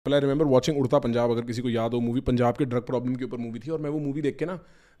I remember watching उड़ता पंजाब, अगर किसी को याद हो मूवी, पंजाब के ड्रग प्रॉब्लम के ऊपर मूवी थी। और मैं वो मूवी देख के ना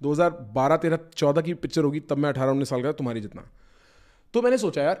 2012 13 14 की पिक्चर होगी, तब मैं 18 19 साल का, तुम्हारी जितना। तो मैंने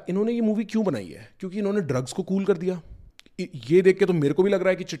सोचा यार इन्होंने ये मूवी क्यों बनाई है, क्योंकि इन्होंने ड्रग्स को कूल कर दिया। ये देख के तो मेरे को भी लग रहा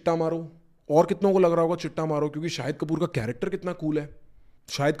है कि चिट्टा मारो, और कितनों को लग रहा होगा चिट्टा मारो, क्योंकि शाहिद कपूर का कैरेक्टर कितना कूल है,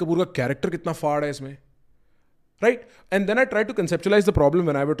 शाहिद कपूर का कैरेक्टर कितना फाड़ है इसमें, right? And then I try to conceptualise the problem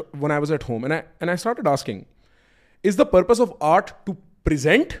when I was at home and I started asking, is the purpose of art to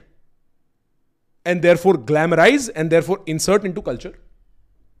present and therefore glamorize and therefore insert into culture,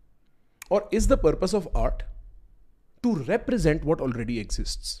 or is the purpose of art to represent what already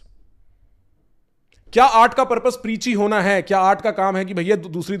exists? क्या art का purpose preachy होना है? क्या art का काम है कि भैया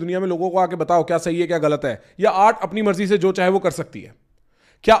दूसरी दुनिया में लोगों को आके बताओ क्या सही है क्या गलत है? या आर्ट अपनी मर्जी से जो चाहे वो कर सकती है?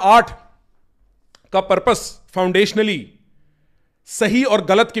 क्या आर्ट का पर्पस फाउंडेशनली सही और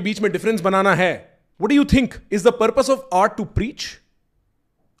गलत के बीच में डिफरेंस बनाना है? What do you think? Is the purpose of art to preach?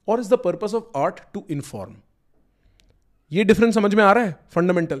 और is the purpose of art to inform? ये डिफरेंस समझ में आ रहा है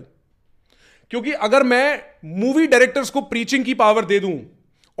फंडामेंटल? क्योंकि अगर मैं मूवी डायरेक्टर्स को प्रीचिंग की पावर दे दूं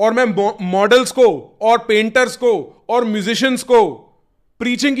और मैं मॉडल्स को और पेंटर्स को और म्यूजिशियंस को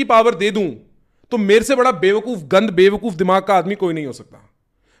प्रीचिंग की पावर दे दूं, तो मेरे से बड़ा बेवकूफ बेवकूफ दिमाग का आदमी कोई नहीं हो सकता।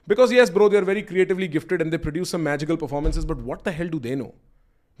 Because yes bro, they are very creatively gifted and they produce some magical performances, but what the hell do they know?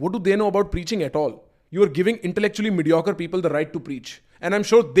 What do they know about preaching at all? You are giving intellectually mediocre people the right to preach. And I'm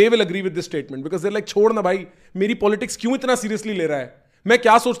sure they will agree with this statement because they're like, छोड़ ना भाई, मेरी politics क्यों इतना seriously ले रहा है? मैं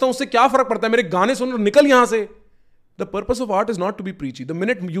क्या सोचता हूं उससे क्या फर्क पड़ता है? मेरे गाने सुन और निकल यहां से। The purpose of art is not to be preachy. The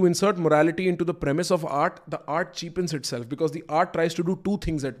minute you insert morality into the premise of art, the art cheapens itself because the art tries to do two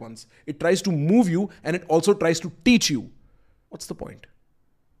things at once. It tries to move you and it also tries to teach you. What's the point?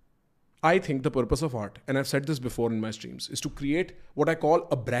 I think the purpose of art, and I've said this before in my streams, is to create what I call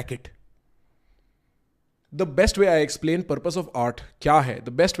a bracket. The best way I explain purpose of art क्या है?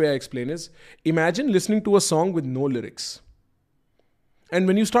 The best way I explain is, imagine listening to a song with no lyrics.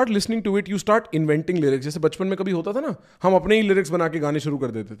 And when you start listening to it, you start inventing lyrics. जैसे बचपन में कभी होता था ना, हम अपने ही lyrics बना के गाने शुरू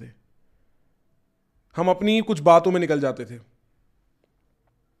कर देते थे, हम अपनी कुछ बातों में निकल जाते थे,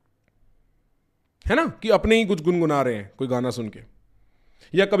 है ना, कि अपने ही कुछ गुनगुना रहे हैं कोई गाना सुन के।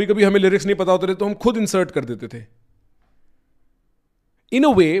 या कभी कभी हमें लिरिक्स नहीं पता होते थे तो हम खुद इंसर्ट कर देते थे। In a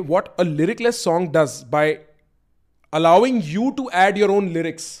way, what a lyricless song does by allowing you to add your own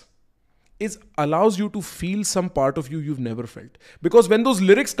lyrics is allows you to feel some part of you you've never felt. Because when those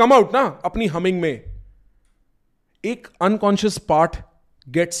lyrics come out ना अपनी humming में, एक unconscious part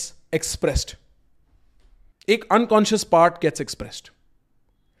gets expressed. एक unconscious part gets expressed.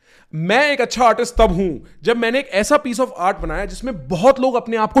 मैं एक अच्छा artist तब हूं जब मैंने एक ऐसा पीस ऑफ आर्ट बनाया जिसमें बहुत लोग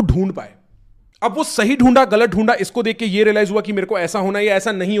अपने आप को ढूंढ पाए। अब वो सही ढूंढा गलत ढूंढा, इसको देख के ये रियलाइज हुआ कि मेरे को ऐसा होना है या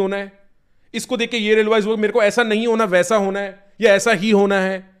ऐसा नहीं होना है, इसको देख के ये रियलाइज हुआ मेरे को ऐसा नहीं होना वैसा होना है या ऐसा ही होना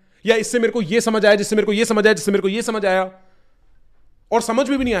है, या इससे मेरे को ये समझ आया जिससे मेरे को ये समझ आया जिससे मेरे को ये समझ आया, और समझ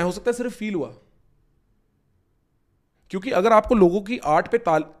में भी नहीं आया, हो सकता है सिर्फ फील हुआ। क्योंकि अगर आपको लोगों की आर्ट पे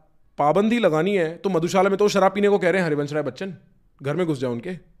पाबंदी लगानी है तो मधुशाला में तो शराब पीने को कह रहे हैं हरिवंश राय बच्चन, घर में घुस जाओ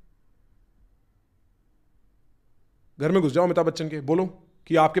उनके, घर में घुस जाओ अमिताभ बच्चन के, बोलो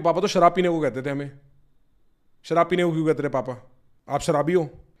कि आपके पापा तो शराब पीने को कहते थे, हमें शराब पीने को क्यों कहते थे पापा, आप शराबी हो।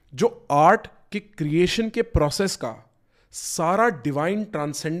 जो आर्ट के क्रिएशन के प्रोसेस का सारा डिवाइन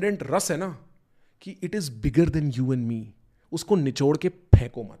ट्रांसेंडेंट रस है ना, कि it is bigger than you and me, उसको निचोड़ के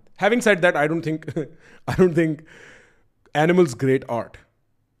फेंको मत। Having said that, I don't think animals great art,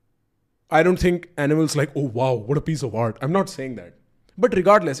 I don't think animals like oh wow what a piece of art, I am not saying that, but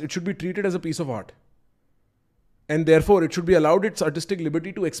regardless it should be treated as a piece of art. And therefore, it should be allowed its artistic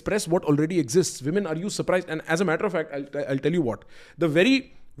liberty to express what already exists. Women, are you surprised? And as a matter of fact, I'll tell you what. The very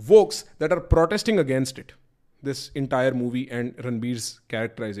folks that are protesting against it, this entire movie and Ranbir's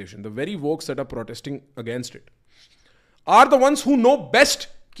characterization, the very folks that are protesting against it, are the ones who know best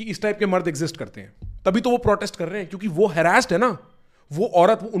कि इस type के मर्द exist करते हैं. तभी तो वो protest कर रहे हैं, क्योंकि वो हैरास्ड है ना. वो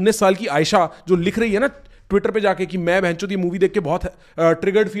औरत, वो 19 साल की आयशा जो लिख रही है ना ट्विटर पे जाके कि मैं भैंचोद ये मूवी देख के बहुत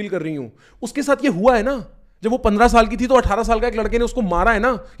ट्रिगर्ड फील कर रही हूं, उसके साथ ये हुआ है ना. जब वो 15 साल की थी तो 18 साल का एक लड़के ने उसको मारा है ना,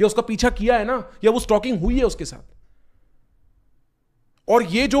 या उसका पीछा किया है ना, या वो स्टॉकिंग हुई है उसके साथ. और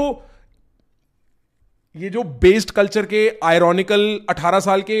ये जो बेस्ड कल्चर के आयरॉनिकल 18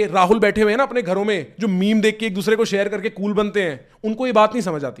 साल के राहुल बैठे हुए हैं ना अपने घरों में, जो मीम देख के एक दूसरे को शेयर करके कूल बनते हैं, उनको ये बात नहीं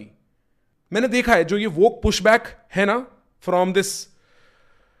समझ आती. मैंने देखा है जो ये वोक पुशबैक है ना फ्रॉम दिस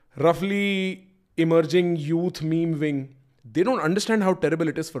रफली emerging youth meme wing, they don't understand how terrible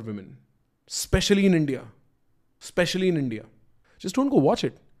it is for women, especially in India. Just don't go watch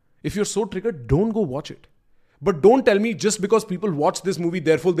it. If you're so triggered, don't go watch it. But don't tell me just because people watch this movie,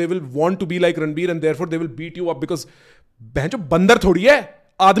 therefore they will want to be like Ranbir and therefore they will beat you up because बहन जो बंदर थोड़ी है,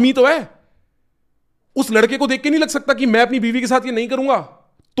 आदमी तो है। उस लड़के को देख के नहीं लग सकता कि मैं अपनी बीवी के साथ ये नहीं करूंगा?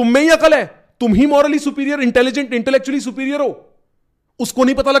 तुम में ही अकल है, तुम ही morally superior, intelligent, intellectually superior हो। उसको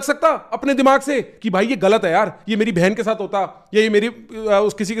नहीं पता लग सकता अपने दिमाग से कि भाई ये गलत है यार, ये मेरी बहन के साथ होता, या ये मेरी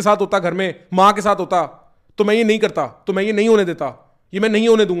उस किसी के साथ होता, घर में मां के साथ होता, तो मैं ये नहीं करता, तो मैं ये नहीं होने देता, ये मैं नहीं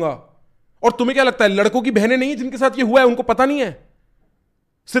होने दूंगा। और तुम्हें क्या लगता है लड़कों की बहनें नहीं है जिनके साथ ये हुआ है, उनको पता नहीं है?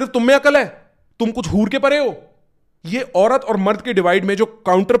 सिर्फ तुम में अकल है, तुम कुछ हूर के परे हो। ये औरत और मर्द के डिवाइड में जो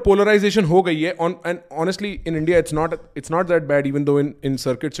काउंटर पोलराइजेशन हो गई है, and honestly in India it's not that bad, even though in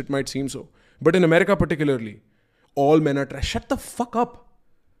circuits it might seem so, but in America particularly all men are trash. Shut the fuck up.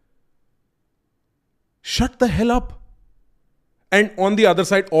 Shut the hell up. And on the other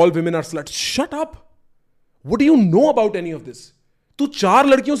side, all women are sluts. Shut up. What do you know about any of this? तू 4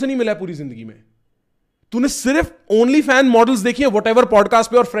 लड़कियों से नहीं मिला पूरी जिंदगी में। तूने सिर्फ ओनली फैन मॉडल्स देखी है व्हाटएवर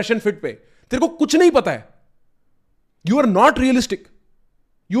पॉडकास्ट पे और फ्रेश एंड फिट पे। तेरे को कुछ नहीं पता है। You are not realistic.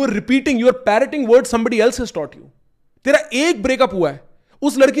 You are repeating, you are parroting word somebody else has taught you. तेरा एक ब्रेकअप हुआ है,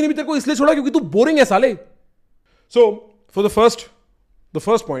 उस लड़की ने भी तेरे को इसलिए छोड़ा क्योंकि तू बोरिंग है साले। So, for the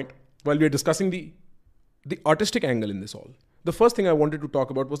first point, while we are discussing the artistic angle in this all, the first thing I wanted to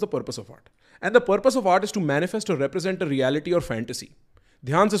talk about was the purpose of art. And the purpose of art is to manifest or represent a reality or fantasy.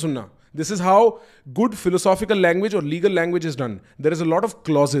 ध्यान से सुनना. This is how good philosophical language or legal language is done. There is a lot of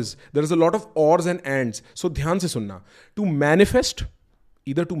clauses. There is a lot of ors and ands. So ध्यान से सुनना. To manifest,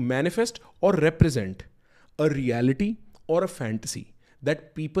 either to manifest or represent a reality or a fantasy that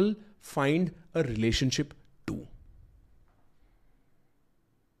people find a relationship to.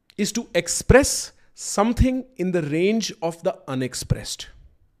 Is to express something in the range of the unexpressed,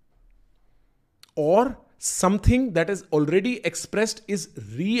 or something that is already expressed is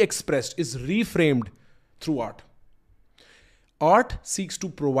re-expressed, is reframed through art. Art seeks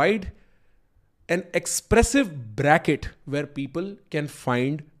to provide an expressive bracket where people can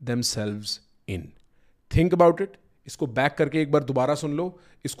find themselves in. Think about it. इसको back करके एक बार दोबारा सुन लो,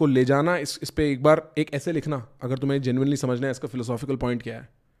 इसको ले जाना, इस पे एक बार एक ऐसे लिखना अगर तुम्हें जेन्युइनली समझना है इसका फिलोसॉफिकल पॉइंट क्या है।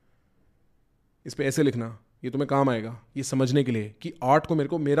 इस पे ऐसे लिखना, ये तुम्हें काम आएगा ये समझने के लिए कि आर्ट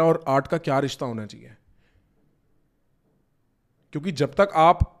को, मेरा और आर्ट का क्या रिश्ता होना चाहिए। क्योंकि जब तक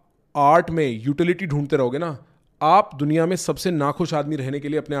आप आर्ट में यूटिलिटी ढूंढते रहोगे ना, आप दुनिया में सबसे नाखुश आदमी रहने के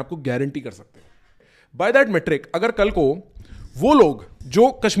लिए अपने आप को गारंटी कर सकते हो। बाय दैट मेट्रिक, अगर कल को वो लोग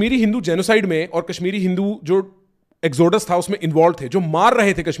जो कश्मीरी हिंदू जेनोसाइड में और कश्मीरी हिंदू जो एक्सोडस था उसमें इन्वॉल्व थे, जो मार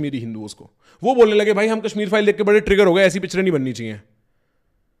रहे थे कश्मीरी हिंदू, उसको वो बोलने लगे भाई हम कश्मीर फाइल देख के बड़े ट्रिगर हो गए, ऐसी पिक्चरें नहीं बननी चाहिए,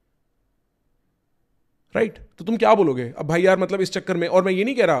 राइट? तो तुम क्या बोलोगे अब भाई यार, मतलब इस चक्कर में। और मैं ये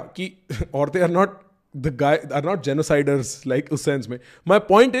नहीं कह रहा कि औरतें आर नॉट जेनोसाइडर्स लाइक उस सेंस में। माय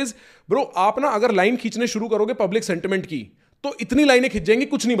पॉइंट इज ब्रो, आप ना अगर लाइन खींचने शुरू करोगे पब्लिक सेंटिमेंट की, तो इतनी लाइनें खिंच जाएंगी,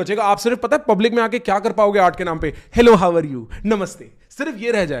 कुछ नहीं बचेगा। आप सिर्फ पता है पब्लिक में आके क्या कर पाओगे आर्ट के नाम पे? हेलो, हाउ आर यू, नमस्ते, सिर्फ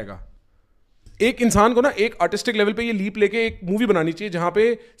ये रह जाएगा। एक इंसान को ना एक आर्टिस्टिक लेवल पे ये लीप लेके एक मूवी बनानी चाहिए जहां पे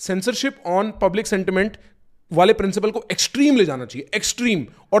सेंसरशिप ऑन पब्लिक सेंटिमेंट वाले प्रिंसिपल को एक्सट्रीम ले जाना चाहिए, एक्सट्रीम,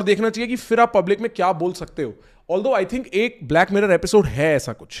 और देखना चाहिए कि फिर आप पब्लिक में क्या बोल सकते हो। ऑल्दो आई थिंक एक ब्लैक मिरर एपिसोड है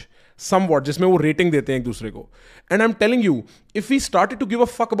ऐसा कुछ समवॉट, जिसमें वो रेटिंग देते हैं एक दूसरे को। And I am telling you, if we started to give a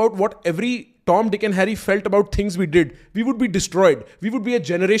fuck about what every Tom, Dick and Harry felt about things we did, we would be destroyed. We would be a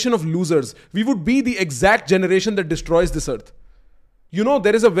generation of losers. We would be the exact generation that destroys this earth. You know,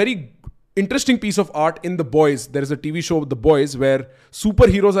 there is a very interesting piece of art in The Boys. There is a TV show, The Boys, where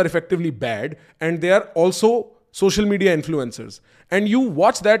superheroes are effectively bad and they are also social media influencers. And you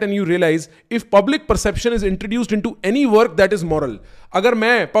watch that and you realize if public perception is introduced into any work that is moral, अगर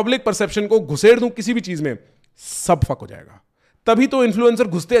मैं public perception को घुसेड़ दूं किसी भी चीज में, सब fuck हो जाएगा। तभी तो इन्फ्लुएंसर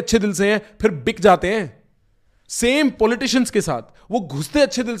घुसते अच्छे दिल से हैं, फिर बिक जाते हैं। सेम पॉलिटिशियंस के साथ, वो घुसते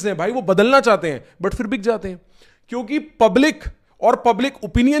अच्छे दिल से हैं भाई, वो बदलना चाहते हैं बट फिर बिक जाते हैं। क्योंकि पब्लिक और पब्लिक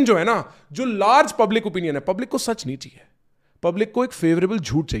ओपिनियन जो है ना, जो लार्ज पब्लिक ओपिनियन है, पब्लिक को सच नहीं चाहिए, पब्लिक को एक फेवरेबल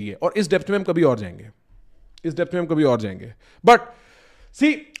झूठ चाहिए। और इस डेप्थ में हम कभी और जाएंगे, but see,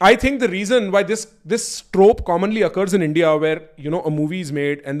 I think the reason why this trope commonly occurs in India, where a movie is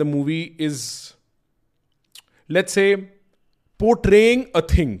made and the movie is, let's say, portraying a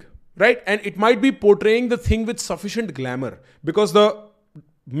thing, right? And it might be portraying the thing with sufficient glamour because the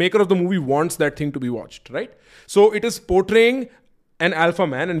maker of the movie wants that thing to be watched, right? So it is portraying an alpha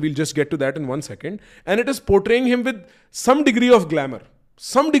man, and we'll just get to that in 1 second. And it is portraying him with some degree of glamour.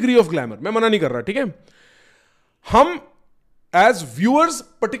 मैं मना नहीं कर रहा, ठीक है? हम as viewers,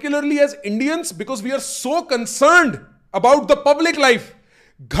 particularly as Indians, because we are so concerned about the public life,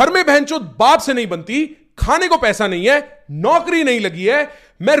 घर में बहनचोद बाप से नहीं बनती, खाने को पैसा नहीं है, नौकरी नहीं लगी है,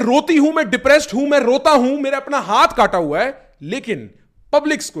 मैं रोती हूं, मैं डिप्रेस्ड हूं, मैं रोता हूं, मेरा अपना हाथ काटा हुआ है, लेकिन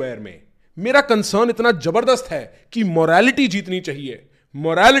पब्लिक स्क्वायर में मेरा कंसर्न इतना जबरदस्त है कि मोरालिटी जीतनी चाहिए,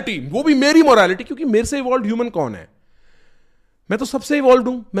 मोरालिटी, वो भी मेरी मोरालिटी, क्योंकि मेरे से इवॉल्व ह्यूमन कौन है? मैं तो सबसे इवॉल्व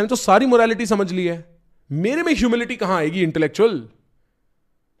हूं, मैंने तो सारी मोरालिटी समझ ली है। मेरे में ह्यूमिलिटी कहां आएगी? इंटेलेक्चुअल।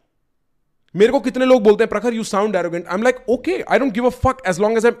 मेरे को कितने लोग बोलते हैं Prakhar you sound arrogant, I am like okay, I don't give a fuck, as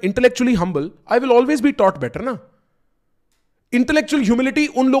long as I am intellectually humble I will always be taught better ना। इंटेलेक्चुअल ह्यूमिलिटी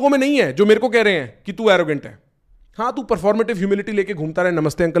उन लोगों में नहीं है जो मेरे को कह रहे हैं कि तू एरोगेंट है। हाँ, तू परफॉर्मेटिव ह्यूमिलिटी लेके घूमता रहे,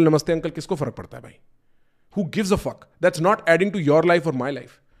 नमस्ते अंकल, किसको फर्क पड़ता है भाई? Who gives a fuck? That's not adding to your life or my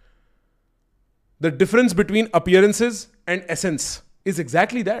life. The difference between appearances and essence is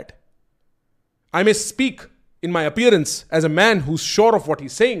exactly that. I may speak in my appearance as a man who's sure of what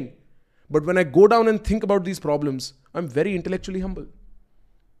he's saying, but when I go down and think about these problems, I'm very intellectually humble.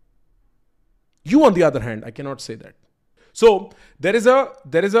 You, on the other hand, I cannot say that. So there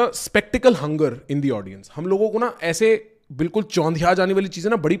is a spectacle hunger in the audience. हम लोगों को ना ऐसे बिल्कुल चौंधिया जाने वाली चीजें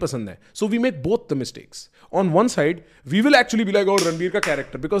ना बड़ी पसंद है. So we make both the mistakes. On one side we will actually be like और रणबीर का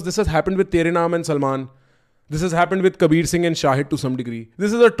character, because this has happened with Tere Naam and Salman, this has happened with Kabir Singh and Shahid to some degree.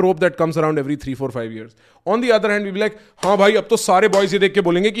 This is a trope that comes around every 3-4-5 years. On the other hand we be like हाँ भाई, अब तो सारे boys ये देख के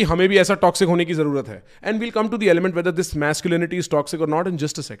बोलेंगे कि हमें भी ऐसा टॉक्सिक होने की जरूरत है. And we'll come to the element whether this masculinity is toxic और not in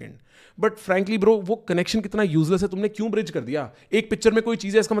just a second. But frankly bro, वो कनेक्शन कितना यूजलेस है. तुमने क्यों ब्रिज कर दिया? एक पिक्चर में कोई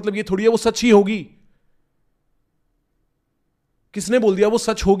चीज है, इसका मतलब ये थोड़ी है वो सच ही होगी. किसने बोल दिया वो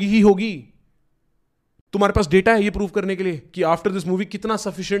सच होगी ही होगी? तुम्हारे पास डेटा है ये प्रूव करने के लिए कि आफ्टर दिस मूवी कितना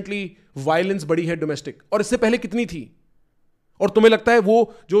सफिशिएंटली वायलेंस बढ़ी है डोमेस्टिक, और इससे पहले कितनी थी? और तुम्हें लगता है वो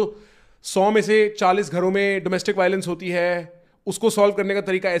जो 100 में से 40 घरों में डोमेस्टिक वायलेंस होती है उसको सॉल्व करने का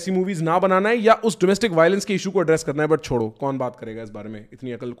तरीका ऐसी मूवीज ना बनाना है, या उस डोमेस्टिक वायलेंस के इशू को एड्रेस करना है? बट छोड़ो, कौन बात करेगा इस बारे में,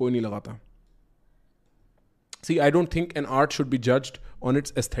 इतनी अकल कोई नहीं लगाता. सी, आई don't think an art should be judged on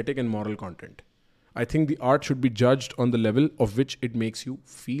it's aesthetic and moral content. I think the art should be judged on the level of which it makes you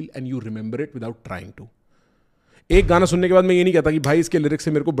feel and you remember it without trying to. एक गाना सुनने के बाद मैं ये नहीं कहता कि भाई इसके लिरिक्स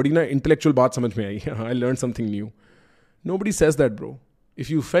से मेरे को बड़ी ना इंटेलेक्चुअल बात समझ में आई, I learned something new. Nobody says that, bro.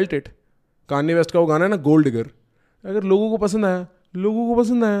 If you felt it, Kanye West का वो गाना है ना गोल्ड डिगर, अगर लोगों को पसंद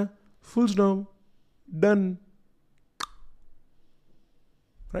आया, फुल स्टॉप, डन,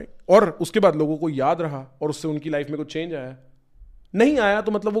 राइट. और उसके बाद लोगों को याद रहा और उससे उनकी लाइफ में कुछ चेंज आया. नहीं आया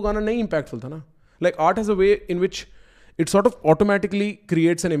तो मतलब वो गाना नहीं इंपैक्टफुल था ना. Like art has a way in which it sort of automatically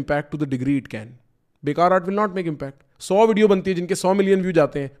creates an impact to the degree it can. बेकार art will not make impact. 100 video बनती है जिनके 100 मिलियन व्यू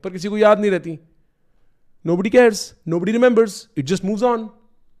जाते हैं पर किसी को याद नहीं रहती. Nobody cares, nobody remembers, it just moves on,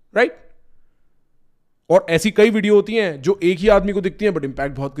 right? और ऐसी कई वीडियो होती हैं जो एक ही आदमी को दिखती हैं बट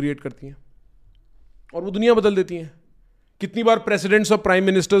इम्पैक्ट बहुत क्रिएट करती हैं और वो दुनिया बदल देती हैं. कितनी बार प्रेसिडेंट्स और प्राइम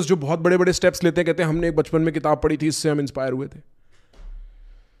मिनिस्टर्स जो बहुत बड़े बड़े स्टेप्स लेते हैं कहते हैं हमने एक बचपन में किताब पढ़ी थी इससे हम इंस्पायर हुए थे.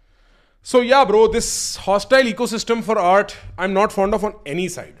 So yeah, bro, this hostile ecosystem for art, I'm not fond of on any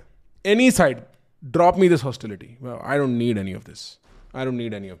side. Any side. Drop me this hostility. Well, I don't need any of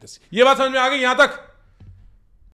this. ये बात समझ में आ गई यहां तक?